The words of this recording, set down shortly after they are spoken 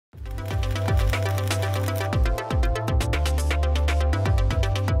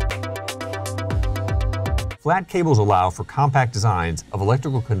Flat cables allow for compact designs of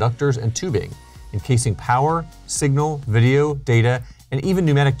electrical conductors and tubing, encasing power, signal, video, data, and even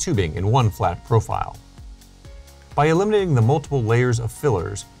pneumatic tubing in one flat profile. By eliminating the multiple layers of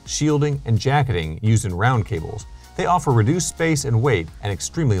fillers, shielding, and jacketing used in round cables, they offer reduced space and weight and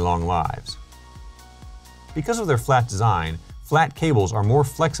extremely long lives. Because of their flat design, flat cables are more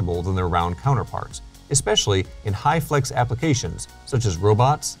flexible than their round counterparts, especially in high-flex applications such as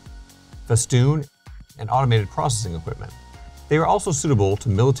robots, festoon, and automated processing equipment. They are also suitable to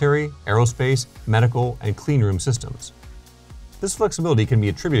military, aerospace, medical, and cleanroom systems. This flexibility can be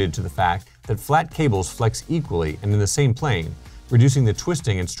attributed to the fact that flat cables flex equally and in the same plane, reducing the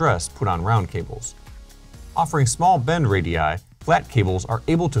twisting and stress put on round cables. Offering small bend radii, flat cables are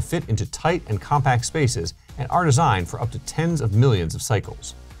able to fit into tight and compact spaces and are designed for up to tens of millions of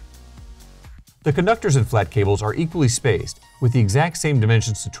cycles. The conductors in flat cables are equally spaced, with the exact same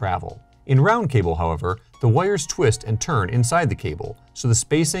dimensions to travel. In round cable, however, the wires twist and turn inside the cable, so the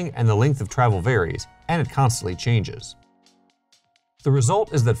spacing and the length of travel varies, and it constantly changes. The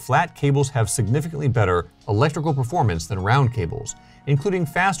result is that flat cables have significantly better electrical performance than round cables, including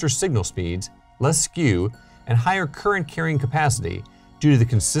faster signal speeds, less skew, and higher current carrying capacity due to the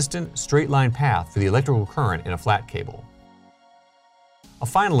consistent, straight-line path for the electrical current in a flat cable. A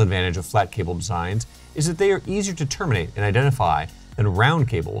final advantage of flat cable designs is that they are easier to terminate and identify than round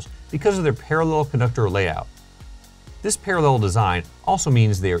cables because of their parallel conductor layout. This parallel design also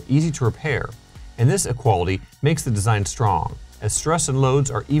means they are easy to repair, and this equality makes the design strong, as stress and loads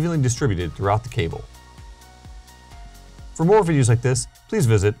are evenly distributed throughout the cable. For more videos like this, please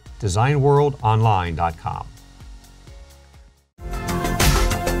visit designworldonline.com.